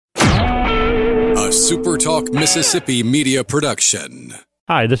SuperTalk Mississippi media production.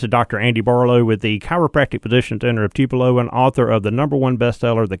 Hi, this is Dr. Andy Barlow with the Chiropractic Physician Center of Tupelo and author of the #1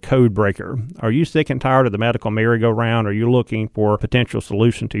 bestseller, The Code Breaker. Are you sick and tired of the medical merry-go-round? Are you looking for a potential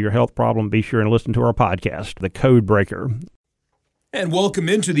solution to your health problem? Be sure and listen to our podcast, The Code Breaker. And welcome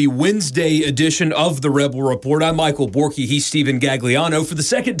into the Wednesday edition of the Rebel Report. I'm Michael Borky. He's Stephen Gagliano for the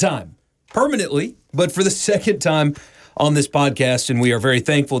second time, permanently, but for the second time on this podcast, and we are very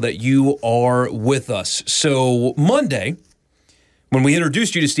thankful that you are with us. So Monday, when we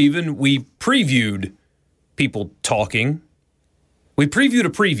introduced you to Stephen, we previewed people talking. We previewed a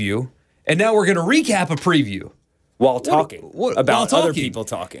preview, and now we're going to recap a preview. While talking about other people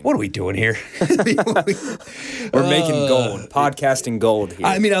talking. What are we doing here? We're making gold, podcasting gold here.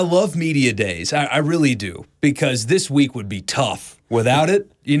 I mean, I love media days. I really do, because this week would be tough without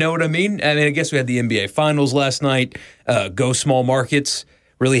it. You know what I mean? I guess we had the NBA Finals last night. Go small markets.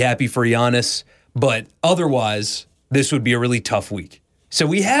 Really happy for Giannis. But otherwise, this would be a really tough week. So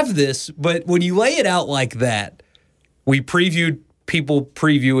we have this, but when you lay it out like that, we previewed people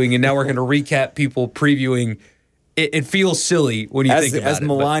previewing, and now we're going to recap people previewing. It feels silly when you think about it. As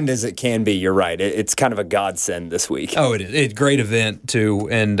maligned as it can be, you're right. It's kind of a godsend this week. Oh, it is. It's a great event, too,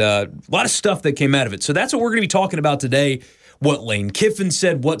 and a lot of stuff that came out of it. So that's what we're going to be talking about today, what Lane Kiffin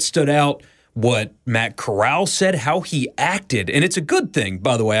said, what stood out, what Matt Corral said, how he acted. And it's a good thing,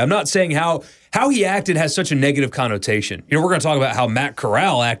 by the way. I'm not saying how he acted has such a negative connotation. You know, we're going to talk about how Matt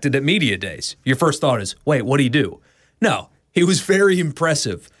Corral acted at media days. Your first thought is, wait, what'd he do? No, he was very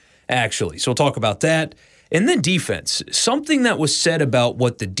impressive, actually. So we'll talk about that. And then defense. Something that was said about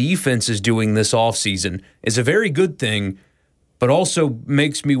what the defense is doing this offseason is a very good thing, but also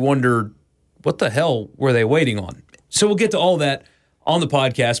makes me wonder, what the hell were they waiting on? So we'll get to all that on the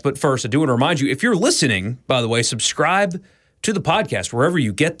podcast. But first, I do want to remind you, if you're listening, by the way, subscribe to the podcast. Wherever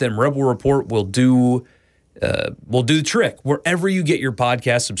you get them, Rebel Report will do the trick. Wherever you get your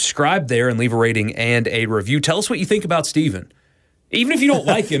podcast, subscribe there and leave a rating and a review. Tell us what you think about Stephen. Even if you don't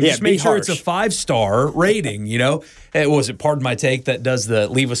like him, just make sure it's a 5-star rating, you know? Was it Pardon My Take that does the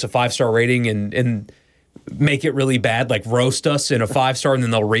leave us a 5-star rating and make it really bad, like roast us in a 5-star, and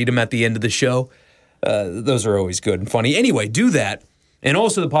then they'll rate them at the end of the show? Those are always good and funny. Anyway, do that. And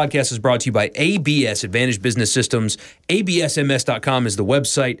also the podcast is brought to you by ABS, Advantage Business Systems. ABSMS.com is the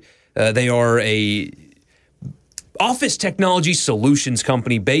website. They are a office technology solutions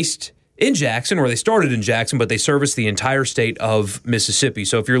company based in Jackson, or they started in Jackson, but they service the entire state of Mississippi.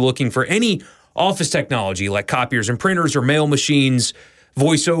 So if you're looking for any office technology like copiers and printers or mail machines,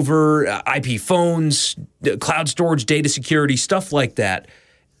 voice over, IP phones, cloud storage, data security, stuff like that,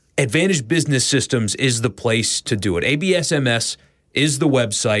 Advantage Business Systems is the place to do it. ABSMS is the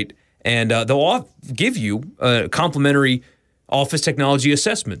website, and they'll give you a complimentary office technology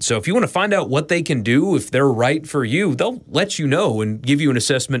assessment. So if you want to find out what they can do, if they're right for you, they'll let you know and give you an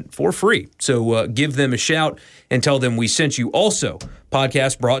assessment for free. So give them a shout and tell them we sent you. Also,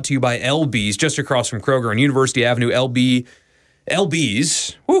 podcast brought to you by LB's, just across from Kroger on University Avenue.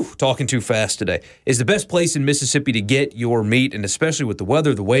 LB's, talking too fast today, is the best place in Mississippi to get your meat, and especially with the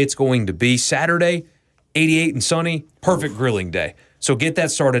weather, the way it's going to be. Saturday, 88 and sunny, perfect grilling day. So get that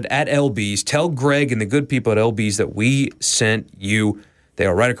started at LB's. Tell Greg and the good people at LB's that we sent you. They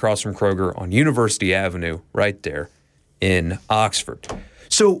are right across from Kroger on University Avenue, right there in Oxford.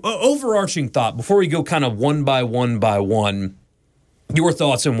 So overarching thought, before we go kind of one by one, your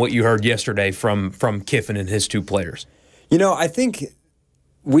thoughts on what you heard yesterday from Kiffin and his two players. You know, I think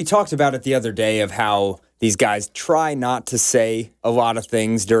we talked about it the other day of how these guys try not to say a lot of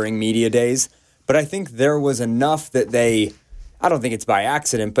things during media days, but I think there was enough that I don't think it's by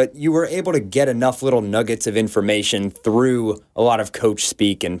accident, but you were able to get enough little nuggets of information through a lot of coach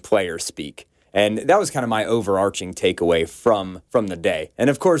speak and player speak. And that was kind of my overarching takeaway from the day. And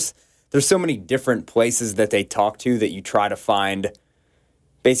of course, there's so many different places that they talk to that you try to find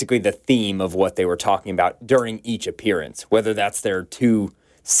basically the theme of what they were talking about during each appearance, whether that's their two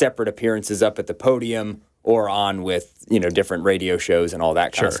separate appearances up at the podium or on with, different radio shows and all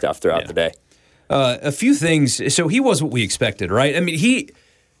that kind of stuff throughout the day. A few things. So he was what we expected, right? I mean,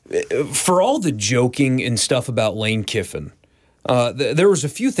 for all the joking and stuff about Lane Kiffin, there was a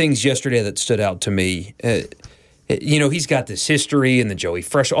few things yesterday that stood out to me. He's got this history and the Joey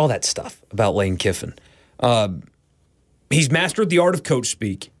Fresh, all that stuff about Lane Kiffin. He's mastered the art of coach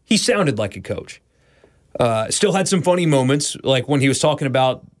speak. He sounded like a coach. Still had some funny moments, like when he was talking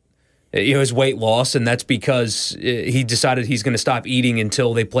about his weight loss, and that's because he decided he's going to stop eating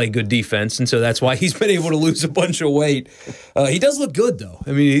until they play good defense, and so that's why he's been able to lose a bunch of weight. He does look good, though.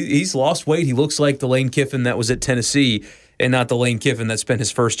 I mean, he's lost weight. He looks like the Lane Kiffin that was at Tennessee and not the Lane Kiffin that spent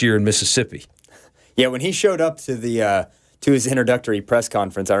his first year in Mississippi. Yeah, when he showed up to to his introductory press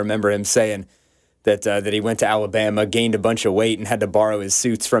conference, I remember him saying that he went to Alabama, gained a bunch of weight, and had to borrow his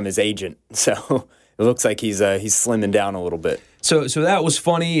suits from his agent. So it looks like he's slimming down a little bit. So that was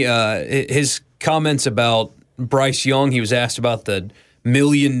funny. His comments about Bryce Young, he was asked about the $1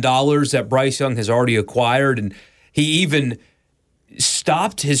 million that Bryce Young has already acquired, and he even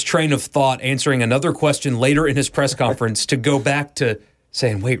stopped his train of thought answering another question later in his press conference to go back to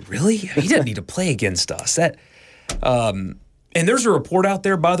saying, wait, really? He doesn't need to play against us. And there's a report out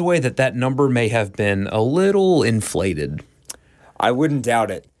there, by the way, that number may have been a little inflated. I wouldn't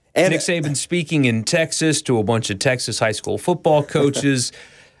doubt it. And Nick Saban speaking in Texas to a bunch of Texas high school football coaches.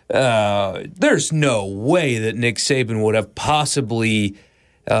 There's no way that Nick Saban would have possibly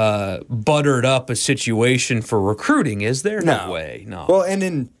buttered up a situation for recruiting, is there? No way. No. Well, and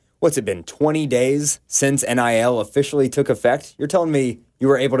in, what's it been, 20 days since NIL officially took effect? You're telling me you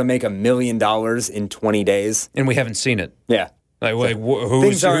were able to make $1 million in 20 days? And we haven't seen it. Yeah. Like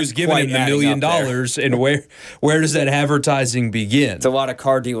who's giving him the $1 million, and where does that advertising begin? It's a lot of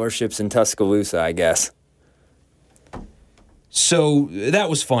car dealerships in Tuscaloosa, I guess. So that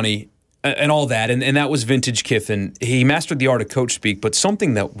was funny and all that, and that was vintage Kiffin. He mastered the art of coach speak, but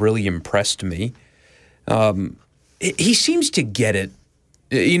something that really impressed me, he seems to get it.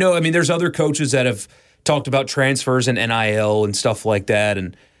 You know, I mean, there's other coaches that have talked about transfers and NIL and stuff like that,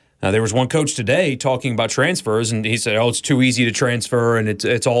 and there was one coach today talking about transfers, and he said, oh, it's too easy to transfer, and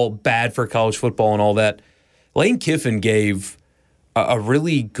it's all bad for college football and all that. Lane Kiffin gave a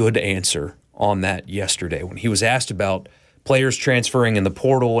really good answer on that yesterday when he was asked about players transferring in the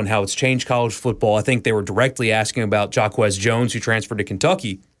portal and how it's changed college football. I think they were directly asking about Jacquez Jones, who transferred to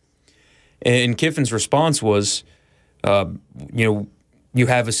Kentucky. And Kiffin's response was, you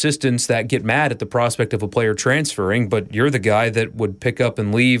have assistants that get mad at the prospect of a player transferring, but you're the guy that would pick up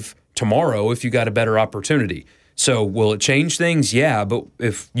and leave tomorrow if you got a better opportunity. So will it change things? Yeah, but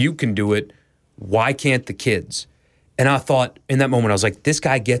if you can do it, why can't the kids? And I thought in that moment, I was like, this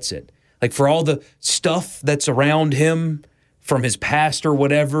guy gets it. Like, for all the stuff that's around him from his past or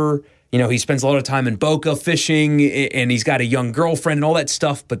whatever, he spends a lot of time in Boca fishing, and he's got a young girlfriend and all that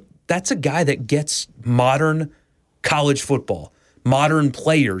stuff, but that's a guy that gets modern college football. Modern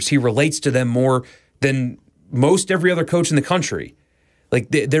players. He relates to them more than most every other coach in the country. Like,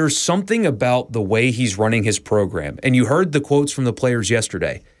 there's something about the way he's running his program. And you heard the quotes from the players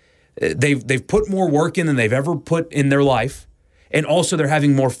yesterday. They've put more work in than they've ever put in their life, and also they're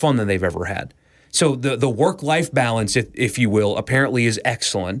having more fun than they've ever had. So the work-life balance, if you will, apparently is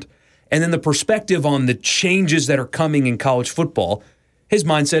excellent. And then the perspective on the changes that are coming in college football, his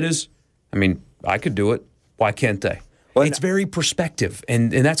mindset is, I could do it. Why can't they? Well, it's very perspective,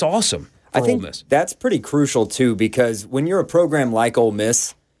 and that's awesome for I think Ole Miss. That's pretty crucial, too, because when you're a program like Ole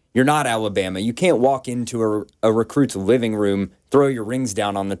Miss, you're not Alabama. You can't walk into a recruit's living room, throw your rings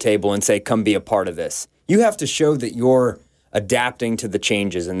down on the table, and say, come be a part of this. You have to show that you're adapting to the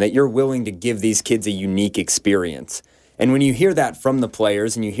changes and that you're willing to give these kids a unique experience. And when you hear that from the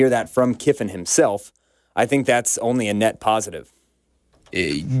players and you hear that from Kiffin himself, I think that's only a net positive.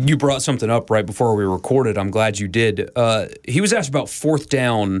 You brought something up right before we recorded. I'm glad you did. He was asked about fourth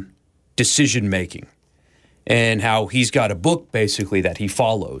down decision-making and how he's got a book, basically, that he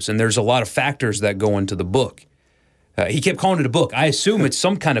follows. And there's a lot of factors that go into the book. He kept calling it a book. I assume it's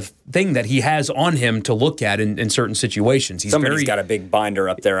some kind of thing that he has on him to look at in certain situations. Somebody's got a big binder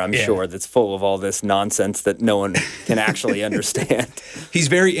up there, I'm sure, that's full of all this nonsense that no one can actually understand. He's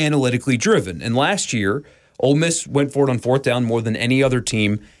very analytically driven. And last year, Ole Miss went for it on fourth down more than any other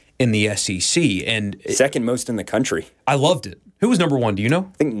team in the SEC. And second most in the country. I loved it. Who was number one? Do you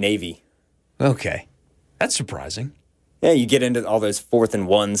know? I think Navy. Okay. That's surprising. Yeah, you get into all those fourth and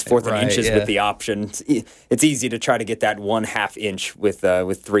inches with the option. It's easy to try to get that 1/2 inch with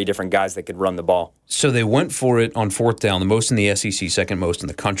three different guys that could run the ball. So they went for it on fourth down, the most in the SEC, second most in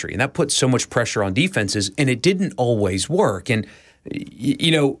the country. And that put so much pressure on defenses, and it didn't always work. And,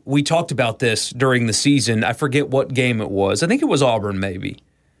 we talked about this during the season. I forget what game it was. I think it was Auburn, maybe,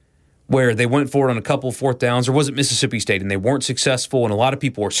 where they went for it on a couple fourth downs, or was it Mississippi State, and they weren't successful, and a lot of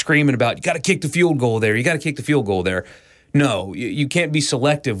people were screaming about, you got to kick the field goal there, you got to kick the field goal there. No, you can't be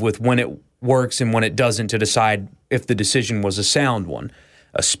selective with when it works and when it doesn't to decide if the decision was a sound one,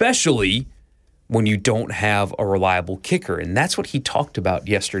 especially when you don't have a reliable kicker. And that's what he talked about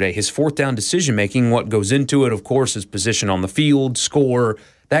yesterday, his fourth down decision-making. What goes into it, of course, is position on the field, score,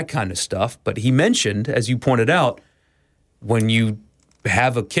 that kind of stuff. But he mentioned, as you pointed out, when you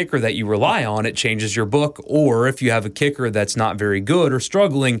have a kicker that you rely on, it changes your book. Or if you have a kicker that's not very good or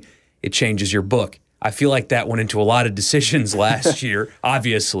struggling, it changes your book. I feel like that went into a lot of decisions last year,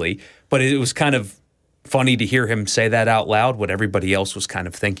 obviously, but it was kind of funny to hear him say that out loud, what everybody else was kind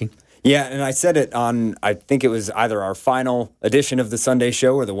of thinking. Yeah, and I said it on, I think it was either our final edition of the Sunday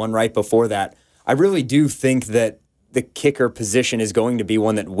show or the one right before that. I really do think that the kicker position is going to be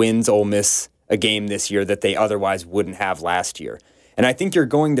one that wins Ole Miss a game this year that they otherwise wouldn't have last year. And I think you're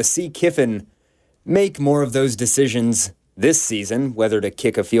going to see Kiffin make more of those decisions this season, whether to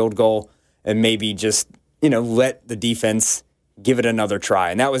kick a field goal and maybe just, let the defense give it another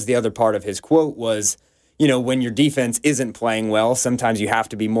try. And that was the other part of his quote was, when your defense isn't playing well, sometimes you have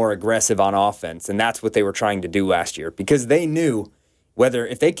to be more aggressive on offense. And that's what they were trying to do last year because they knew whether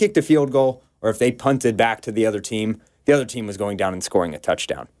if they kicked a field goal or if they punted back to the other team was going down and scoring a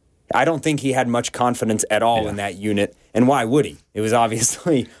touchdown. I don't think he had much confidence at all in that unit. And why would he? It was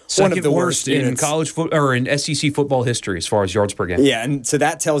obviously one of the worst in college or in SEC football history as far as yards per game. Yeah, and so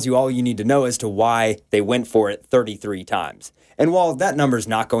that tells you all you need to know as to why they went for it 33 times. And while that number is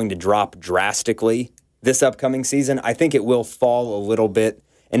not going to drop drastically this upcoming season, I think it will fall a little bit,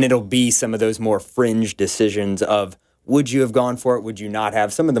 and it'll be some of those more fringe decisions of would you have gone for it, would you not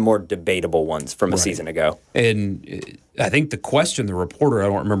have, some of the more debatable ones from a season ago. And I think the question, the reporter, I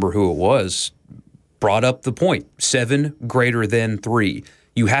don't remember who it was, brought up the point, 7 greater than 3.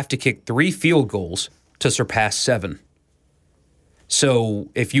 You have to kick 3 field goals to surpass 7. So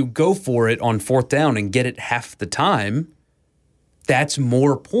if you go for it on 4th down and get it half the time, that's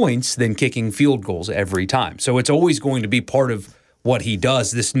more points than kicking field goals every time. So it's always going to be part of what he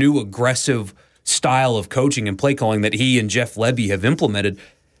does, this new aggressive style of coaching and play calling that he and Jeff Lebby have implemented.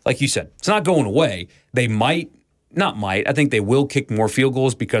 Like you said, it's not going away. They I think they will kick more field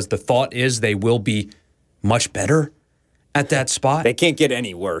goals because the thought is they will be much better at that spot. They can't get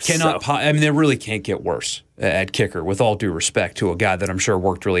any worse. They really can't get worse at kicker, with all due respect to a guy that I'm sure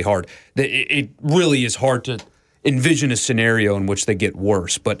worked really hard. It really is hard to envision a scenario in which they get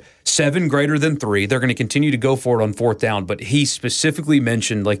worse. But 7 greater than 3, they're going to continue to go for it on 4th down. But he specifically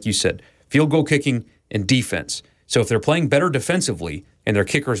mentioned, like you said, field goal kicking and defense. So if they're playing better defensively and their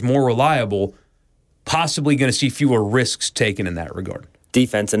kicker is more reliable, possibly going to see fewer risks taken in that regard.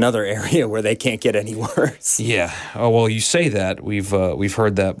 Defense, another area where they can't get any worse. Yeah. Oh, well, you say that. We've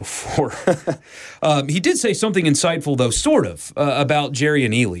heard that before. He did say something insightful, though, sort of, about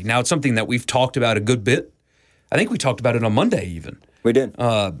Jerrion Ealy. Now, it's something that we've talked about a good bit. I think we talked about it on Monday even. We did.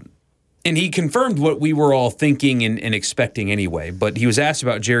 And he confirmed what we were all thinking and expecting anyway. But he was asked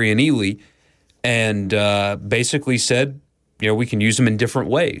about Jerrion Ealy and basically said, we can use him in different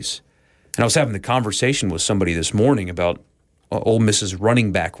ways. And I was having the conversation with somebody this morning about Ole Miss's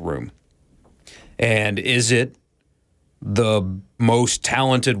running back room. And is it the most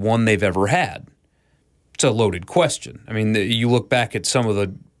talented one they've ever had? It's a loaded question. I mean, you look back at some of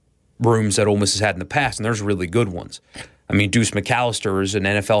the rooms that Ole Miss has had in the past, and there's really good ones. I mean, Deuce McAllister is an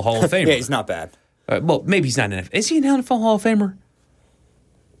NFL Hall of Famer. Yeah, he's not bad. Well, maybe he's not an NFL. Is he an NFL Hall of Famer?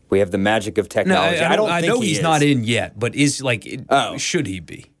 We have the magic of technology. No, I know he's not in yet, but should he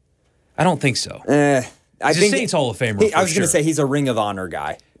be? I don't think so. I think Saints Hall of Famer. I was going to say he's a Ring of Honor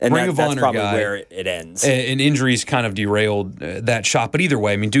guy, and that's probably where it ends. And injuries kind of derailed that shot. But either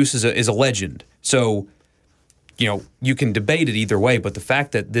way, I mean, Deuce is a legend. So, you can debate it either way. But the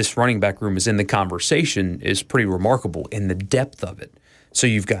fact that this running back room is in the conversation is pretty remarkable in the depth of it. So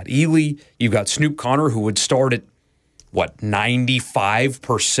you've got Ealy, you've got Snoop Connor, who would start at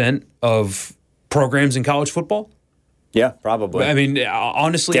 95% of programs in college football. Yeah, probably. I mean,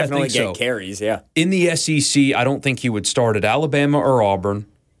 honestly, definitely I think so. Get carries, yeah. In the SEC, I don't think he would start at Alabama or Auburn.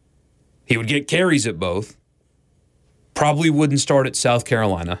 He would get carries at both. Probably wouldn't start at South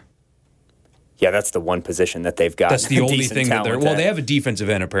Carolina. Yeah, that's the one position that they've got. That's the only thing that they're. Well, at. they have a defensive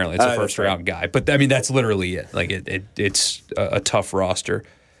end apparently. It's a first-round guy, but I mean that's literally it. Like it's a tough roster.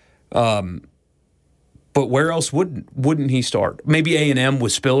 But where else wouldn't he start? Maybe A&M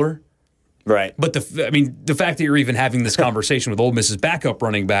with Spiller. Right. But the fact that you're even having this conversation with Ole Miss's backup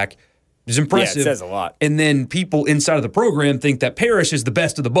running back is impressive. Yeah, it says a lot. And then people inside of the program think that Parrish is the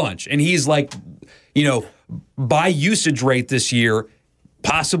best of the bunch. And he's like, by usage rate this year,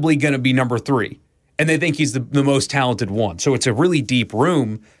 possibly going to be number 3. And they think he's the most talented one. So it's a really deep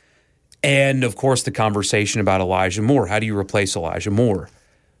room. And, of course, the conversation about Elijah Moore. How do you replace Elijah Moore?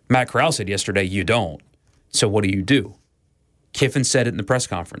 Matt Corral said yesterday, you don't. So what do? Kiffin said it in the press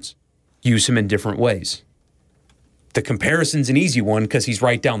conference. Use him in different ways. The comparison's an easy one because he's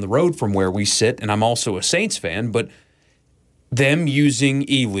right down the road from where we sit, and I'm also a Saints fan, but them using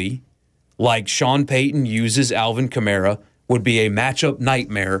Ealy like Sean Payton uses Alvin Kamara would be a matchup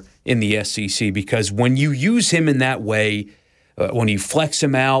nightmare in the SEC because when you use him in that way, when you flex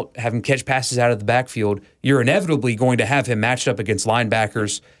him out, have him catch passes out of the backfield, you're inevitably going to have him matched up against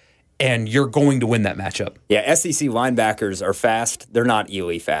linebackers and you're going to win that matchup. Yeah, SEC linebackers are fast. They're not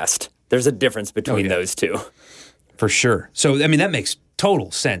Ely fast. There's a difference between those two. For sure. So, I mean, that makes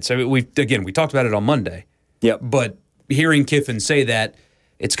total sense. I mean, we talked about it on Monday. Yep. But hearing Kiffin say that,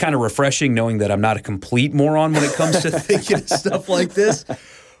 it's kind of refreshing knowing that I'm not a complete moron when it comes to thinking of stuff like this.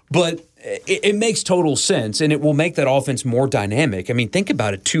 But it makes total sense, and it will make that offense more dynamic. I mean, think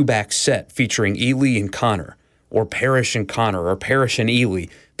about a two-back set featuring Ely and Connor, or Parrish and Connor, or Parrish and Ely.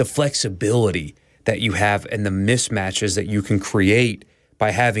 The flexibility that you have and the mismatches that you can create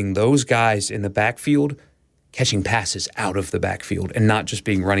by having those guys in the backfield catching passes out of the backfield and not just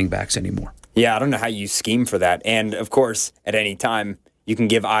being running backs anymore. Yeah, I don't know how you scheme for that. And, of course, at any time, you can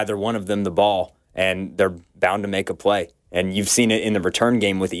give either one of them the ball, and they're bound to make a play. And you've seen it in the return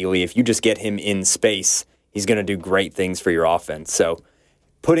game with Ely. If you just get him in space, he's going to do great things for your offense. So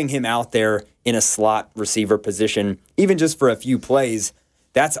putting him out there in a slot receiver position, even just for a few plays,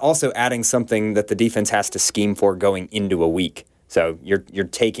 that's also adding something that the defense has to scheme for going into a week. So you're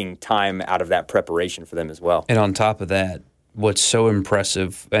taking time out of that preparation for them as well. And on top of that, what's so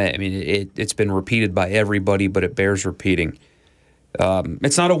impressive, I mean, it's been repeated by everybody, but it bears repeating.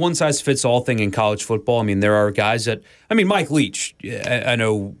 It's not a one-size-fits-all thing in college football. I mean, there are guys that – I mean, Mike Leach, I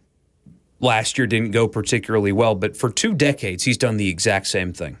know last year didn't go particularly well, but for 2 decades he's done the exact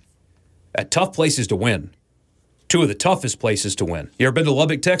same thing. At tough places to win. 2 of the toughest places to win. You ever been to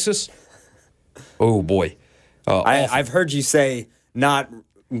Lubbock, Texas? Oh, boy. I've heard you say not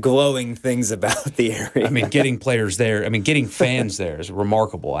glowing things about the area. I mean, getting players there, getting fans there is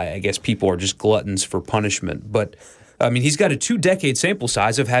remarkable. I guess people are just gluttons for punishment. But, I mean, he's got a 2-decade sample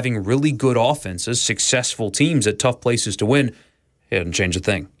size of having really good offenses, successful teams at tough places to win. It doesn't change a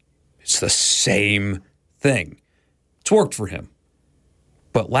thing. It's the same thing. It's worked for him.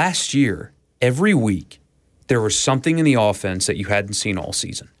 But last year, every week, there was something in the offense that you hadn't seen all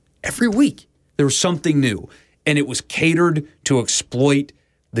season. Every week, there was something new. And it was catered to exploit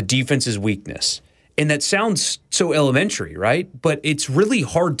the defense's weakness. And that sounds so elementary, right? But it's really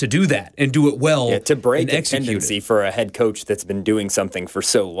hard to do that and do it well. Yeah, to break and a execute tendency it. for a head coach that's been doing something for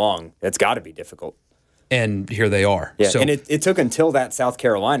so long, that's got to be difficult. And here they are. Yeah, so, and it took until that South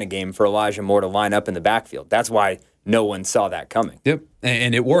Carolina game for Elijah Moore to line up in the backfield. That's why no one saw that coming. Yep,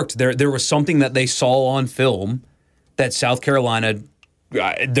 and it worked. There was something that they saw on film that South Carolina,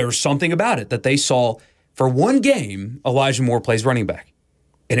 there's something about it that they saw. For one game, Elijah Moore plays running back,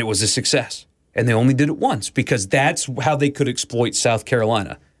 and it was a success. And they only did it once because that's how they could exploit South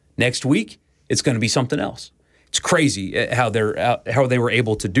Carolina. Next week, it's going to be something else. It's crazy how they were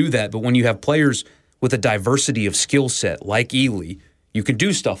able to do that. But when you have players with a diversity of skill set like Ely, you can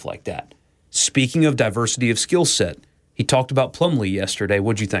do stuff like that. Speaking of diversity of skill set, he talked about Plumlee yesterday.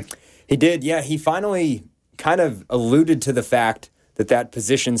 What'd you think? He did, yeah. He finally kind of alluded to the fact that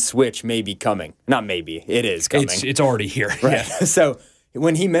position switch may be coming. Not maybe, it is coming. It's already here. Right. Yeah. So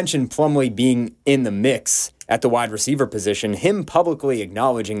when he mentioned Plumlee being in the mix at the wide receiver position, him publicly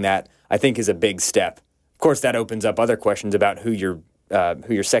acknowledging that, I think, is a big step. Of course, that opens up other questions about who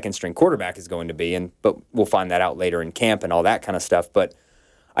your second string quarterback is going to be, but we'll find that out later in camp and all that kind of stuff. But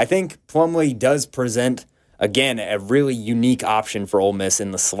I think Plumlee does present, again, a really unique option for Ole Miss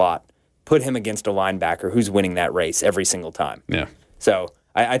in the slot. Put him against a linebacker who's winning that race every single time. Yeah. So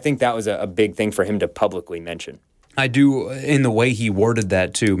I think that was a big thing for him to publicly mention. I do, in the way he worded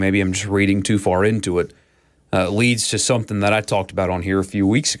that, too. Maybe I'm just reading too far into it. Leads to something that I talked about on here a few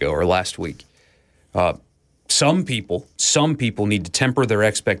weeks ago or last week. Some people need to temper their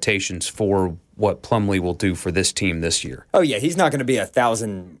expectations for what Plumlee will do for this team this year. Oh, yeah, he's not going to be a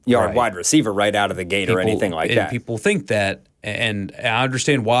 1,000-yard Right. wide receiver right out of the gate or anything like that. People think that, and I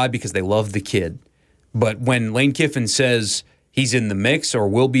understand why, because they love the kid. But when Lane Kiffin says he's in the mix or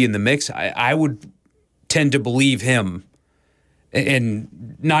will be in the mix, I would tend to believe him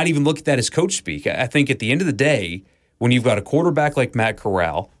and not even look at that as coach speak. I think at the end of the day, when you've got a quarterback like Matt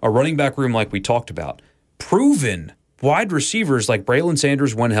Corral, a running back room like we talked about, proven wide receivers like Braylon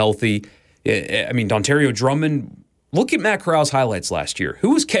Sanders when healthy, Dontario Drummond, look at Matt Corral's highlights last year.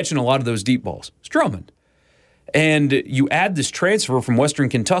 Who was catching a lot of those deep balls? It's Drummond. And you add this transfer from Western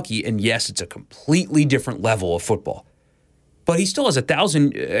Kentucky, and yes, it's a completely different level of football. But he still has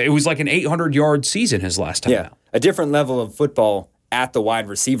 1,000. It was like an 800-yard season his last time out. A different level of football at the wide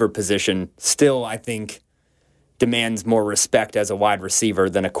receiver position still, I think, demands more respect as a wide receiver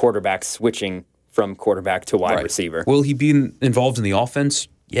than a quarterback switching from quarterback to wide receiver. Will he be involved in the offense?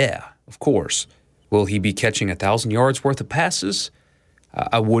 Yeah, of course. Will he be catching 1,000 yards worth of passes?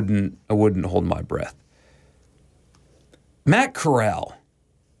 I wouldn't hold my breath. Matt Corral,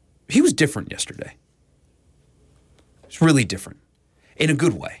 he was different yesterday. It's really different in a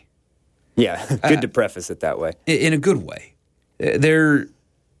good way. Yeah, good to preface it that way. In a good way.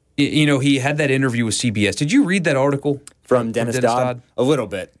 He had that interview with CBS. Did you read that article from Dennis Dodd? A little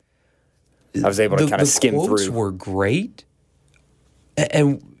bit. I was able to kind of skim through. The quotes were great.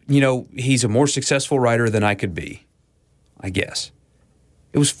 And, he's a more successful writer than I could be, I guess.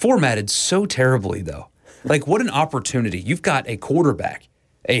 It was formatted so terribly, though. Like, what an opportunity. You've got a quarterback,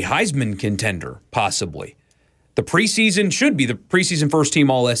 a Heisman contender, possibly. The preseason should be the preseason first team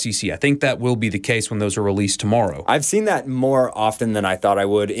All-SEC. I think that will be the case when those are released tomorrow. I've seen that more often than I thought I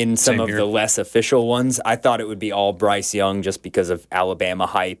would in some of the less official ones. I thought it would be all Bryce Young just because of Alabama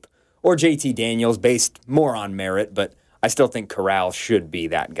hype, or JT Daniels based more on merit, but I still think Corral should be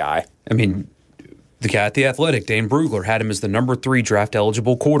that guy. I mean, the guy at The Athletic, Dane Brugler, had him as the number 3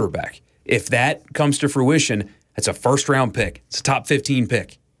 draft-eligible quarterback. If that comes to fruition, it's a first-round pick. It's a top 15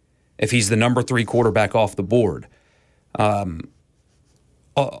 pick if he's the number 3 quarterback off the board. All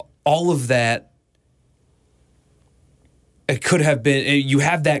of that, it could have been, you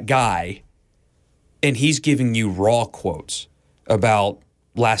have that guy, and he's giving you raw quotes about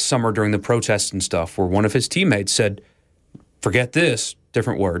last summer during the protests and stuff, where one of his teammates said, forget this,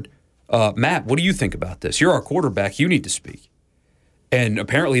 different word, Matt, what do you think about this? You're our quarterback, you need to speak. And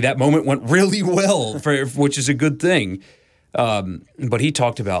apparently that moment went really well, which is a good thing. But he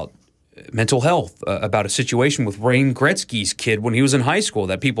talked about mental health, about a situation with Wayne Gretzky's kid when he was in high school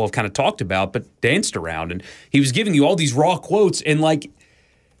that people have kind of talked about but danced around. And he was giving you all these raw quotes, and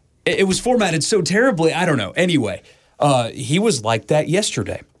it was formatted so terribly. I don't know. Anyway, he was like that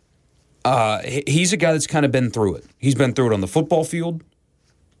yesterday. He's a guy that's kind of been through it. He's been through it on the football field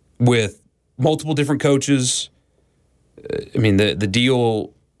with multiple different coaches. I mean, the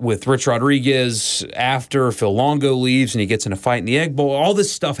deal with Rich Rodriguez after Phil Longo leaves and he gets in a fight in the Egg Bowl, all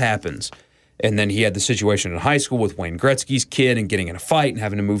this stuff happens. And then he had the situation in high school with Wayne Gretzky's kid and getting in a fight and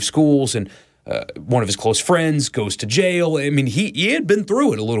having to move schools. And one of his close friends goes to jail. I mean, he had been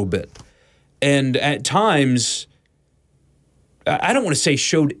through it a little bit. And at times, I don't want to say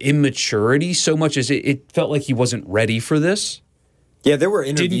showed immaturity so much as it felt like he wasn't ready for this. Yeah, there were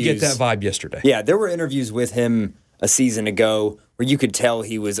interviews. Didn't get that vibe yesterday. Yeah, there were interviews with him a season ago where you could tell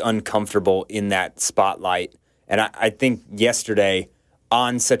he was uncomfortable in that spotlight. And I think yesterday,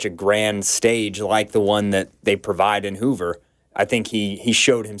 on such a grand stage like the one that they provide in Hoover, I think he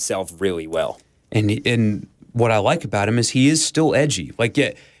showed himself really well. And what I like about him is he is still edgy. Like,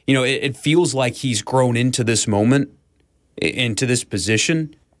 yeah, it feels like he's grown into this moment, into this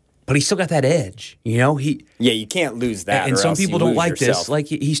position, but he's still got that edge, Yeah, you can't lose that. And some people don't like this. Like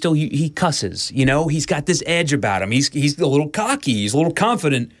he cusses, He's got this edge about him. He's a little cocky. He's a little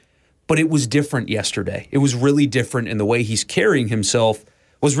confident. But it was different yesterday. It was really different, and the way he's carrying himself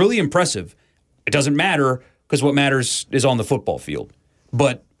was really impressive. It doesn't matter because what matters is on the football field.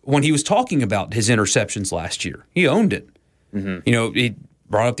 But when he was talking about his interceptions last year, he owned it. Mm-hmm. He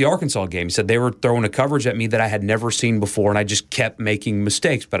brought up the Arkansas game. He said they were throwing a coverage at me that I had never seen before, and I just kept making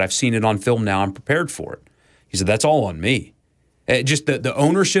mistakes. But I've seen it on film now. I'm prepared for it. He said, that's all on me. Just the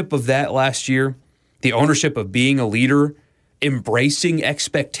ownership of that last year, the ownership of being a leader, embracing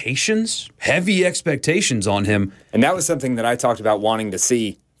expectations, heavy expectations on him. And that was something that I talked about wanting to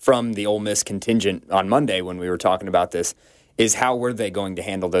see from the Ole Miss contingent on Monday when we were talking about this, is how were they going to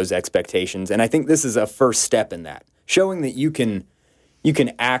handle those expectations? And I think this is a first step in that, showing that you can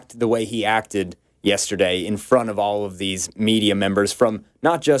act the way he acted yesterday in front of all of these media members from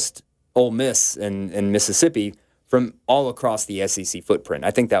not just Ole Miss and Mississippi, from all across the SEC footprint. I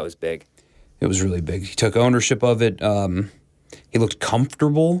think that was big. It was really big. He took ownership of it. He looked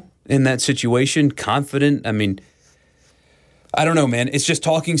comfortable in that situation, confident. I mean, I don't know, man. It's just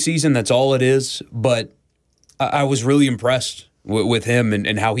talking season. That's all it is. But I was really impressed with him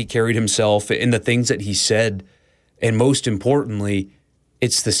and how he carried himself and the things that he said. And most importantly,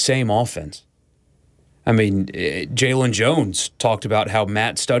 it's the same offense. I mean, Jalen Jones talked about how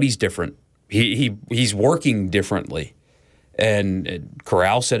Matt studies different. He's working differently. And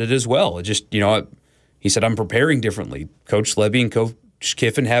Corral said it as well. It just, he said, I'm preparing differently. Coach Lebby and Coach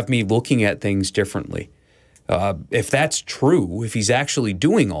Kiffin have me looking at things differently. If that's true, if he's actually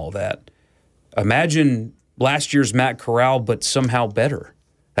doing all that, imagine last year's Matt Corral, but somehow better.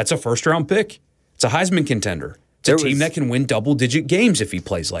 That's a first-round pick. It's a Heisman contender. It's a team that can win double-digit games if he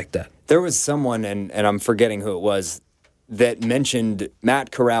plays like that. There was someone, and I'm forgetting who it was, that mentioned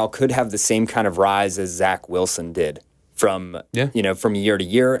Matt Corral could have the same kind of rise as Zach Wilson did from year to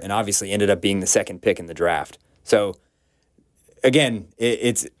year, and obviously ended up being the second pick in the draft. So, again,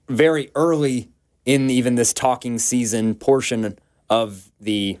 it's very early in even this talking season portion of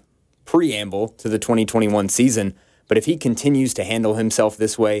the preamble to the 2021 season, But if he continues to handle himself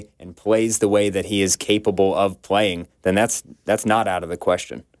this way and plays the way that he is capable of playing, then that's not out of the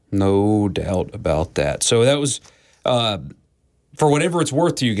question. No doubt about that. So that was, for whatever it's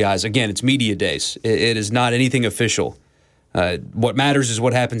worth to you guys, again, it's media days. It is not anything official. What matters is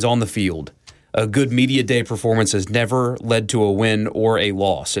what happens on the field. A good media day performance has never led to a win or a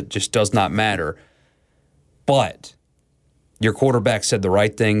loss. It just does not matter. But your quarterback said the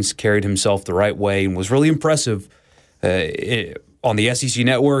right things, carried himself the right way, and was really impressive on the SEC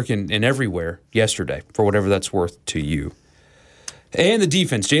Network and everywhere yesterday, for whatever that's worth to you. And the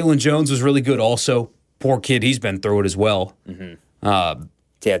defense, Jalen Jones was really good also. Poor kid, he's been through it as well. Mm-hmm.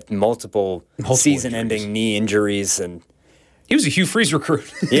 He had multiple season-ending knee injuries, and he was a Hugh Freeze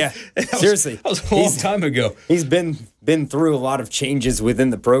recruit. Yeah, seriously. That was a long time ago. He's been through a lot of changes within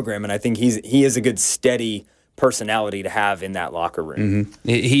the program, and I think he is a good, steady personality to have in that locker room.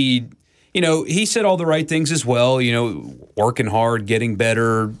 Mm-hmm. He said all the right things as well, working hard, getting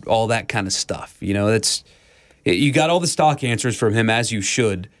better, all that kind of stuff. You got all the stock answers from him, as you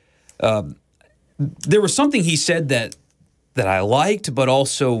should. There was something he said that I liked, but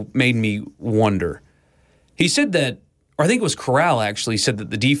also made me wonder. He said that, or I think it was Corral actually, said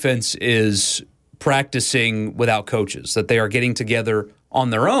that the defense is practicing without coaches, that they are getting together on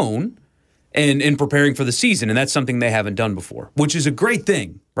their own and preparing for the season, and that's something they haven't done before, which is a great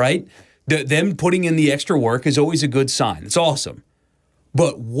thing, right? Them putting in the extra work is always a good sign. It's awesome.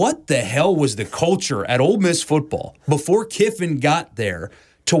 But what the hell was the culture at Ole Miss football before Kiffin got there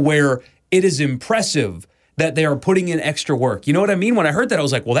to where it is impressive that they are putting in extra work? You know what I mean? When I heard that, I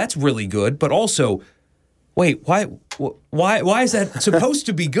was like, well, that's really good, but also, wait, why is that supposed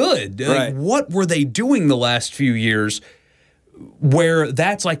to be good? Right. What were they doing the last few years where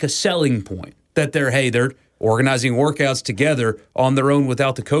that's like a selling point, that they're organizing workouts together on their own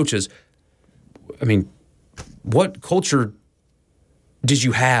without the coaches? I mean, what culture did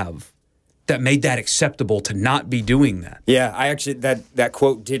you have that made that acceptable to not be doing that? Yeah, I actually, that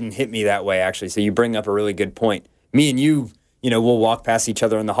quote didn't hit me that way, actually. So you bring up a really good point. Me and you, we'll walk past each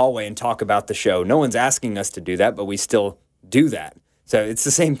other in the hallway and talk about the show. No one's asking us to do that, but we still do that. So it's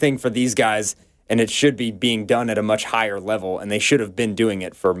the same thing for these guys, and it should be being done at a much higher level, and they should have been doing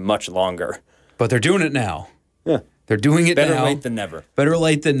it for much longer. But they're doing it now. Yeah. They're doing it Better now. late than never. Better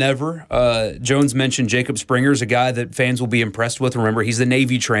late than never. Jones mentioned Jacob Springer's a guy that fans will be impressed with. Remember, he's the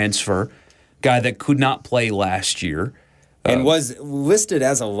Navy transfer, guy that could not play last year. And was listed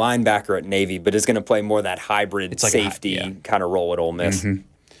as a linebacker at Navy, but is going to play more that hybrid safety kind of role at Ole Miss. Mm-hmm.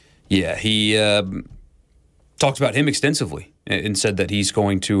 Yeah, he talked about him extensively and said that he's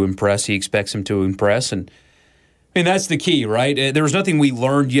going to impress. He expects him to impress. And that's the key, right? There was nothing we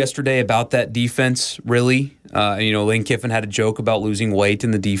learned yesterday about that defense, really. Lane Kiffin had a joke about losing weight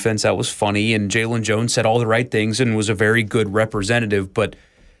in the defense. That was funny. And Jalen Jones said all the right things and was a very good representative. But,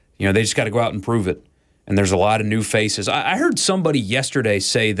 they just got to go out and prove it. And there's a lot of new faces. I heard somebody yesterday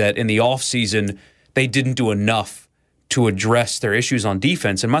say that in the offseason, they didn't do enough to address their issues on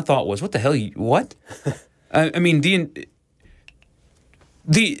defense. And my thought was, what the hell? What?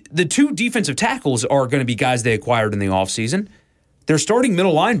 The two defensive tackles are going to be guys they acquired in the offseason. Their starting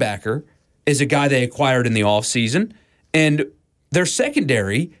middle linebacker is a guy they acquired in the offseason. And their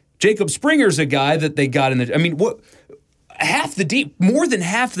secondary, Jacob Springer's a guy that they got in the more than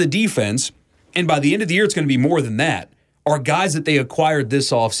half the defense, and by the end of the year it's going to be more than that, are guys that they acquired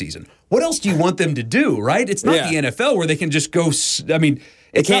this offseason. What else do you want them to do, right? It's not the NFL where they can just go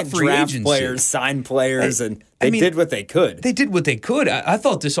They can't draft players, sign players, and they did what they could. They did what they could. I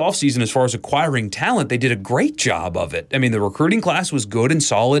thought this offseason, as far as acquiring talent, they did a great job of it. The recruiting class was good and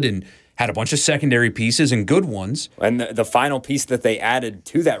solid and had a bunch of secondary pieces and good ones. And the final piece that they added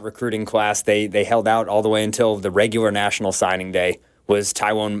to that recruiting class, they held out all the way until the regular national signing day, was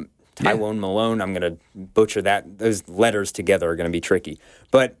Tywone Malone. I'm going to butcher that. Those letters together are going to be tricky.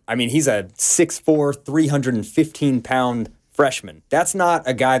 But, he's a 6'4", 315-pound freshman. That's not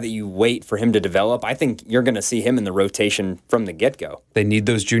a guy that you wait for him to develop. I think you're going to see him in the rotation from the get-go. They need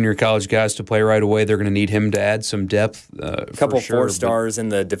those junior college guys to play right away. They're going to need him to add some depth. A couple four-stars in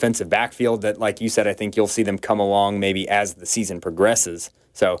the defensive backfield that, like you said, I think you'll see them come along maybe as the season progresses.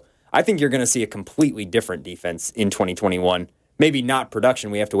 So I think you're going to see a completely different defense in 2021. Maybe not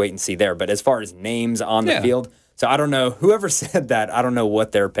production. We have to wait and see there. But as far as names on the field, so I don't know. Whoever said that, I don't know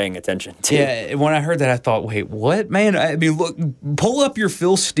what they're paying attention to. Yeah, when I heard that, I thought, wait, what? Man, look, pull up your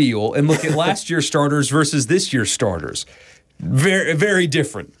Phil Steele and look at last year's starters versus this year's starters. Very, very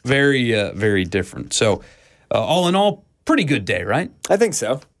different. Very, very different. So, all in all, pretty good day, right? I think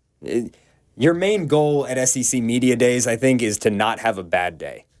so. Your main goal at SEC Media Days, I think, is to not have a bad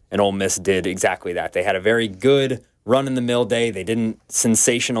day. And Ole Miss did exactly that. They had a very good, run-of-the-mill day. They didn't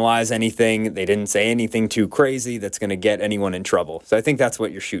sensationalize anything. They didn't say anything too crazy that's going to get anyone in trouble. So I think that's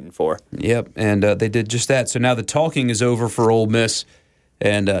what you're shooting for. Yep, and they did just that. So now the talking is over for Ole Miss,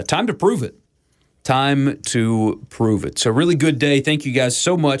 and time to prove it. Time to prove it. So really good day. Thank you guys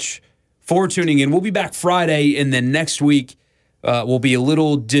so much for tuning in. We'll be back Friday, and then next week we'll be a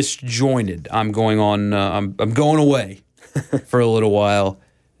little disjointed. I'm going on. I'm going away for a little while,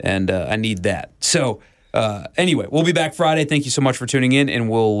 and I need that. So anyway, we'll be back Friday. Thank you so much for tuning in, and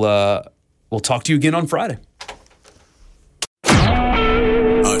we'll talk to you again on Friday.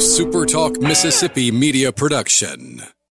 A SuperTalk Mississippi media production.